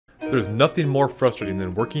There's nothing more frustrating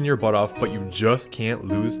than working your butt off, but you just can't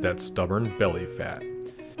lose that stubborn belly fat.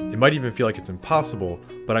 It might even feel like it's impossible,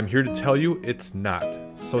 but I'm here to tell you it's not.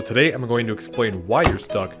 So today I'm going to explain why you're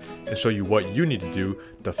stuck and show you what you need to do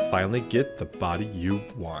to finally get the body you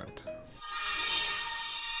want.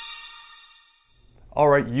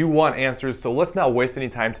 Alright, you want answers, so let's not waste any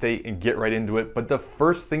time today and get right into it. But the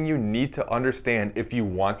first thing you need to understand if you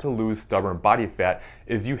want to lose stubborn body fat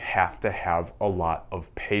is you have to have a lot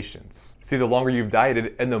of patience. See, the longer you've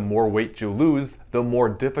dieted and the more weight you lose, the more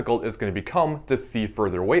difficult it's going to become to see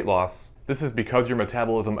further weight loss. This is because your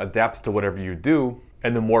metabolism adapts to whatever you do,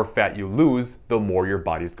 and the more fat you lose, the more your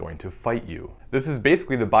body's going to fight you. This is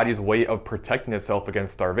basically the body's way of protecting itself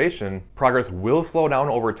against starvation. Progress will slow down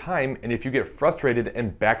over time, and if you get frustrated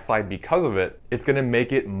and backslide because of it, it's gonna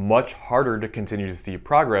make it much harder to continue to see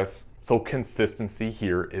progress. So consistency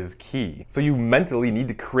here is key. So you mentally need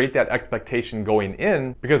to create that expectation going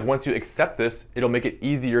in, because once you accept this, it'll make it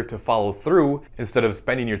easier to follow through instead of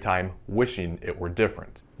spending your time wishing it were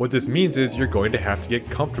different. What this means is you're going to have to get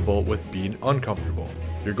comfortable with being uncomfortable.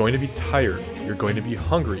 You're going to be tired, you're going to be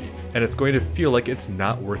hungry, and it's going to feel like it's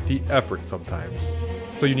not worth the effort sometimes.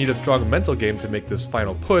 So you need a strong mental game to make this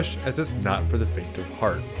final push, as it's not for the faint of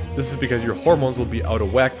heart. This is because your hormones will be out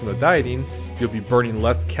of whack from the dieting, you'll be burning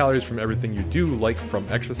less calories from everything you do, like from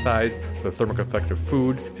exercise, the thermic effect of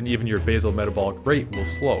food, and even your basal metabolic rate will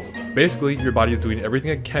slow. Basically, your body is doing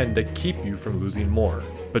everything it can to keep you from losing more.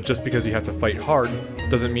 But just because you have to fight hard,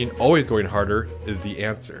 doesn't mean always going harder is the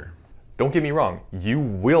answer. Don't get me wrong, you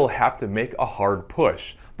will have to make a hard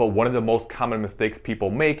push, but one of the most common mistakes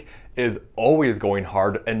people make is always going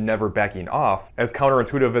hard and never backing off. As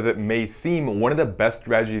counterintuitive as it may seem, one of the best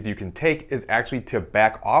strategies you can take is actually to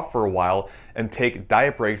back off for a while and take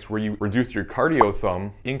diet breaks where you reduce your cardio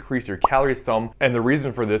some, increase your calories some, and the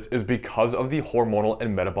reason for this is because of the hormonal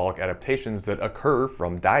and metabolic adaptations that occur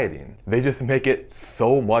from dieting. They just make it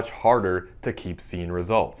so much harder to keep seeing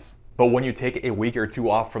results. But when you take a week or two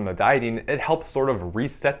off from the dieting, it helps sort of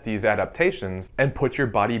reset these adaptations and put your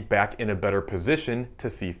body back in a better position to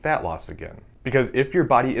see fat loss again. Because if your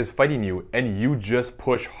body is fighting you and you just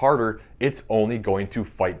push harder, it's only going to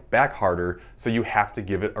fight back harder, so you have to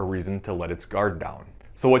give it a reason to let its guard down.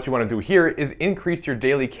 So what you want to do here is increase your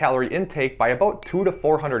daily calorie intake by about 200 to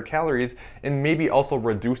 400 calories and maybe also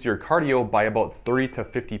reduce your cardio by about 30 to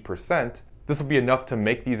 50%. This will be enough to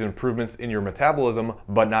make these improvements in your metabolism,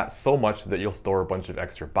 but not so much that you'll store a bunch of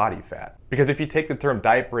extra body fat. Because if you take the term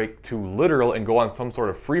diet break too literal and go on some sort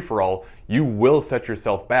of free-for-all, you will set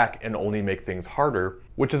yourself back and only make things harder,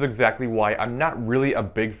 which is exactly why I'm not really a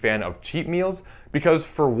big fan of cheat meals, because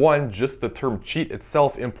for one, just the term cheat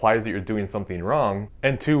itself implies that you're doing something wrong,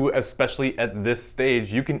 and two, especially at this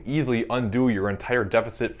stage, you can easily undo your entire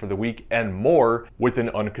deficit for the week and more with an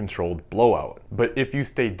uncontrolled blowout. But if you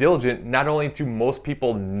stay diligent, not only do most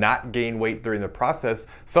people not gain weight during the process,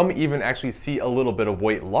 some even actually see a little bit of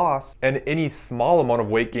weight loss, and any small amount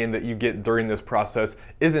of weight gain that you get during this process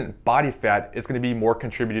isn't body fat, it's going to be more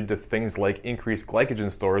contributed to things like increased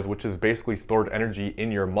glycogen stores, which is basically stored energy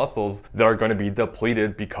in your muscles that are going to be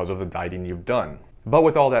depleted because of the dieting you've done. But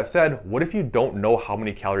with all that said, what if you don't know how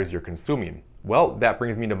many calories you're consuming? Well, that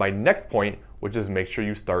brings me to my next point, which is make sure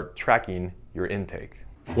you start tracking your intake.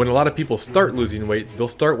 When a lot of people start losing weight, they'll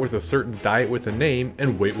start with a certain diet with a name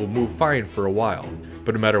and weight will move fine for a while.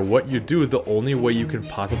 But no matter what you do, the only way you can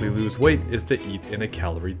possibly lose weight is to eat in a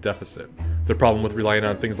calorie deficit. The problem with relying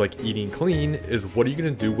on things like eating clean is, what are you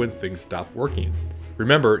going to do when things stop working?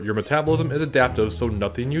 Remember, your metabolism is adaptive, so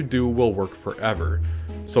nothing you do will work forever.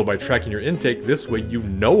 So by tracking your intake, this way you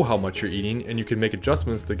know how much you're eating and you can make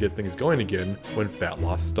adjustments to get things going again when fat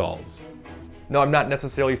loss stalls. Now, I'm not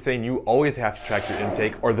necessarily saying you always have to track your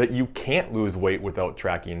intake or that you can't lose weight without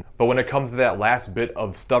tracking, but when it comes to that last bit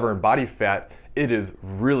of stubborn body fat, it is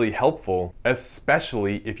really helpful,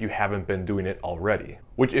 especially if you haven't been doing it already.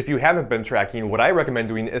 Which, if you haven't been tracking, what I recommend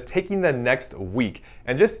doing is taking the next week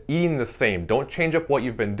and just eating the same. Don't change up what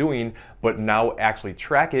you've been doing, but now actually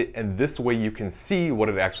track it, and this way you can see what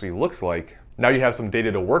it actually looks like. Now you have some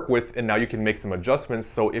data to work with, and now you can make some adjustments,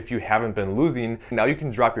 so if you haven't been losing, now you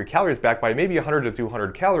can drop your calories back by maybe 100 to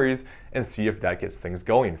 200 calories and see if that gets things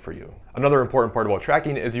going for you. Another important part about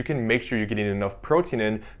tracking is you can make sure you're getting enough protein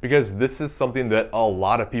in, because this is something that a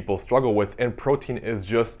lot of people struggle with, and protein is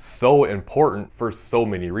just so important for so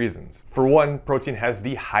many reasons. For one, protein has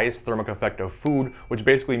the highest thermic effect of food, which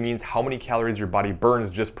basically means how many calories your body burns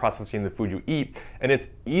just processing the food you eat, and it's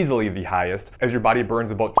easily the highest, as your body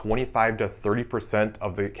burns about 25 to 30%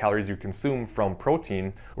 of the calories you consume from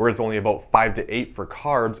protein, whereas only about 5 to 8 for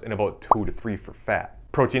carbs and about 2 to 3 for fat.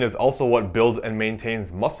 Protein is also what builds and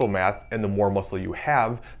maintains muscle mass, and the more muscle you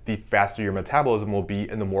have, the faster your metabolism will be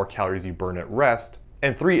and the more calories you burn at rest.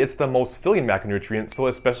 And 3, it's the most filling macronutrient, so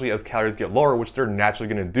especially as calories get lower, which they're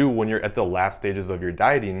naturally going to do when you're at the last stages of your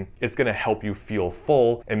dieting, it's going to help you feel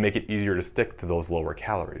full and make it easier to stick to those lower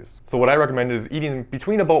calories. So what I recommend is eating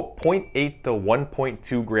between about 0.8 to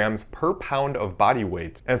 1.2 grams per pound of body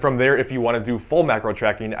weight. And from there, if you want to do full macro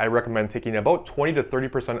tracking, I recommend taking about 20 to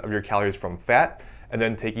 30% of your calories from fat, and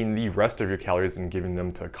then taking the rest of your calories and giving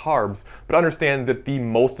them to carbs. But understand that the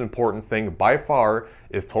most important thing by far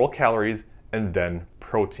is total calories and then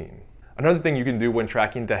protein. Another thing you can do when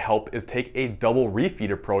tracking to help is take a double refeed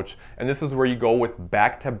approach, and this is where you go with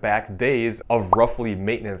back-to-back days of roughly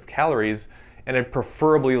maintenance calories, and I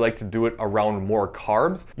preferably like to do it around more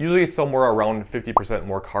carbs, usually somewhere around 50%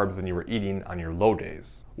 more carbs than you were eating on your low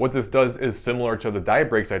days. What this does is similar to the diet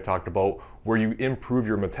breaks I talked about, where you improve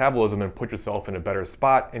your metabolism and put yourself in a better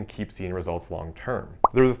spot and keep seeing results long term.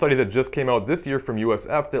 There was a study that just came out this year from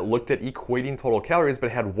USF that looked at equating total calories, but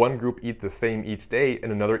had one group eat the same each day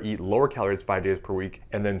and another eat lower calories 5 days per week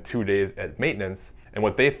and then 2 days at maintenance. And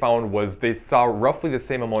what they found was they saw roughly the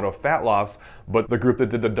same amount of fat loss, but the group that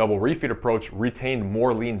did the double refeed approach retained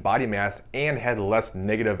more lean body mass and had less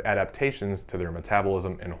negative adaptations to their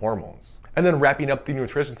metabolism and hormones. And then wrapping up the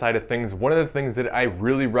nutrition side of things, one of the things that I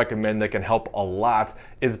really recommend that can help a lot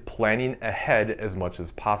is planning ahead as much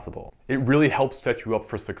as possible. It really helps set you up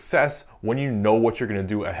for success when you know what you're going to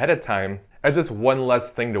do ahead of time, as it's one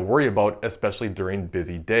less thing to worry about, especially during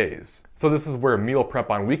busy days. So this is where meal prep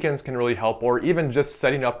on weekends can really help, or even just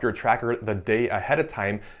setting up your tracker the day ahead of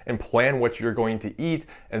time and plan what you're going to eat,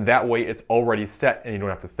 and that way it's already set and you don't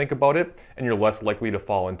have to think about it, and you're less likely to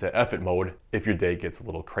fall into effort mode if your day gets a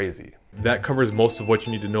little crazy. That covers most of what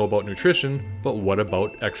you need to know about nutrition, but what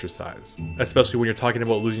about exercise? Especially when you're talking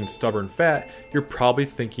about losing stubborn fat, you're probably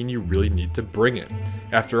thinking you really need to bring it.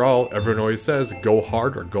 After all, everyone always says go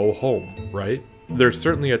hard or go home, right? There's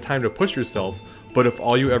certainly a time to push yourself, but if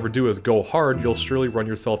all you ever do is go hard, you'll surely run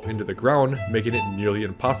yourself into the ground, making it nearly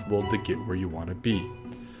impossible to get where you want to be.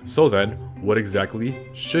 So then, what exactly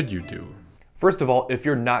should you do? First of all, if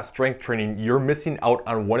you're not strength training, you're missing out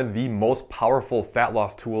on one of the most powerful fat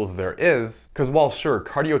loss tools there is, because while sure,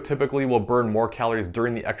 cardio typically will burn more calories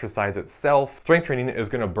during the exercise itself, strength training is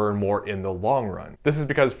going to burn more in the long run. This is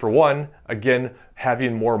because, for one, again,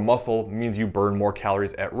 having more muscle means you burn more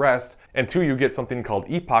calories at rest, and 2, you get something called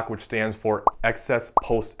EPOC, which stands for excess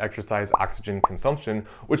post-exercise oxygen consumption,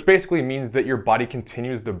 which basically means that your body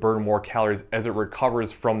continues to burn more calories as it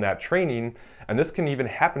recovers from that training, and this can even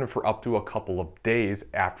happen for up to a couple of days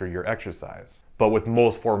after your exercise. But with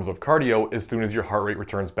most forms of cardio, as soon as your heart rate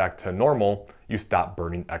returns back to normal, you stop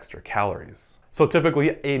burning extra calories. So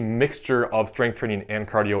typically a mixture of strength training and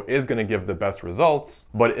cardio is going to give the best results,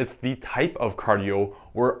 but it's the type of cardio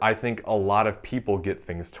where I think a lot of people get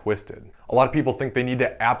things twisted. A lot of people think they need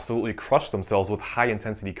to absolutely crush themselves with high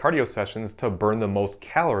intensity cardio sessions to burn the most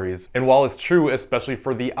calories. And while it's true, especially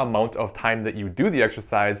for the amount of time that you do the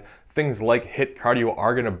exercise, things like HIIT cardio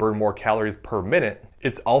are going to burn more calories per minute.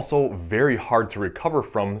 It's also very hard to recover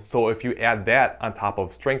from, so if you add that on top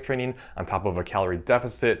of strength training, on top of a calorie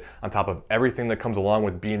deficit, on top of everything that comes along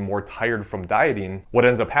with being more tired from dieting, what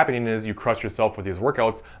ends up happening is you crush yourself with these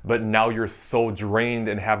workouts, but now you're so drained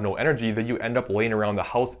and have no energy that you end up laying around the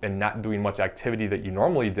house and not doing much activity that you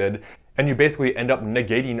normally did, and you basically end up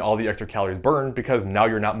negating all the extra calories burned because now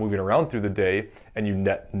you're not moving around through the day and you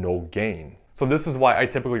net no gain. So this is why I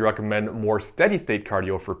typically recommend more steady state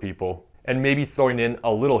cardio for people, and maybe throwing in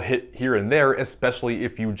a little HIIT here and there, especially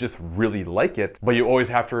if you just really like it. But you always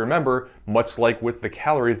have to remember, much like with the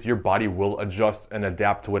calories, your body will adjust and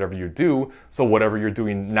adapt to whatever you do. So whatever you're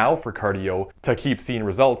doing now for cardio, to keep seeing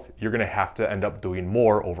results, you're gonna have to end up doing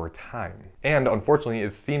more over time. And unfortunately,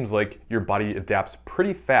 it seems like your body adapts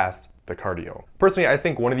pretty fast to cardio. Personally, I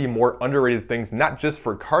think one of the more underrated things, not just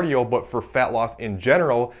for cardio, but for fat loss in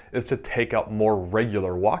general, is to take up more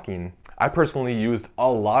regular walking. I personally used a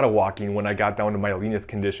lot of walking when I got down to my leanest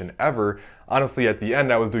condition ever. Honestly, at the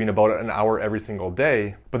end, I was doing about an hour every single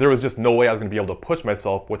day, but there was just no way I was gonna be able to push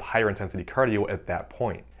myself with higher intensity cardio at that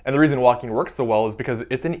point. And the reason walking works so well is because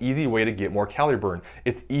it's an easy way to get more calorie burn.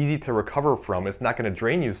 It's easy to recover from, it's not gonna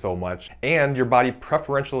drain you so much, and your body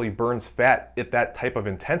preferentially burns fat at that type of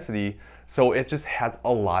intensity, so it just has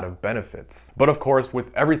a lot of benefits. But of course,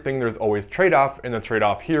 with everything, there's always trade-off, and the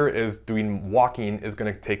trade-off here is doing walking is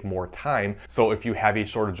gonna take more time. So if you have a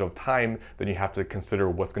shortage of time, then you have to consider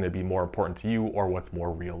what's gonna be more important to you or what's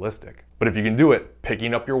more realistic. But if you can do it,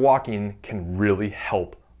 picking up your walking can really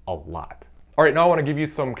help a lot. All right, now I want to give you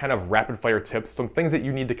some kind of rapid fire tips, some things that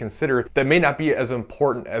you need to consider that may not be as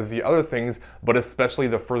important as the other things, but especially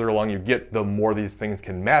the further along you get, the more these things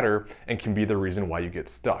can matter and can be the reason why you get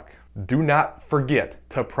stuck. Do not forget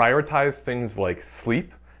to prioritize things like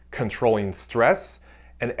sleep, controlling stress,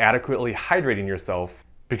 and adequately hydrating yourself,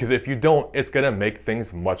 because if you don't, it's gonna make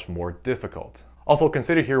things much more difficult. Also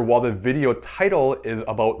consider here, while the video title is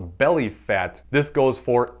about belly fat, this goes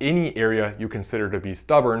for any area you consider to be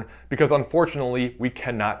stubborn, because unfortunately we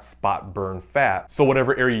cannot spot burn fat. So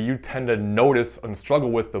whatever area you tend to notice and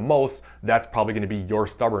struggle with the most, that's probably gonna be your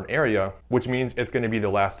stubborn area, which means it's gonna be the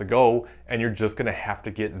last to go, and you're just gonna have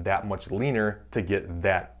to get that much leaner to get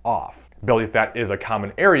that off. Belly fat is a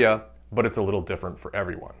common area, but it's a little different for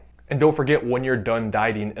everyone. And don't forget, when you're done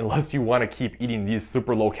dieting, unless you want to keep eating these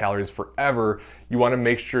super low calories forever, you want to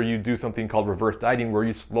make sure you do something called reverse dieting, where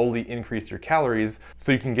you slowly increase your calories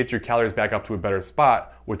so you can get your calories back up to a better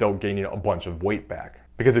spot without gaining a bunch of weight back.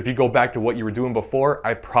 Because if you go back to what you were doing before,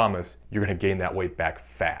 I promise you're going to gain that weight back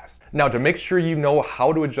fast. Now, to make sure you know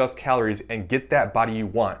how to adjust calories and get that body you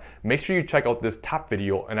want, make sure you check out this top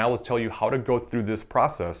video and I will tell you how to go through this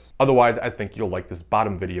process. Otherwise, I think you'll like this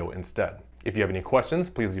bottom video instead. If you have any questions,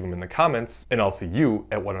 please leave them in the comments, and I'll see you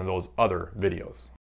at one of those other videos.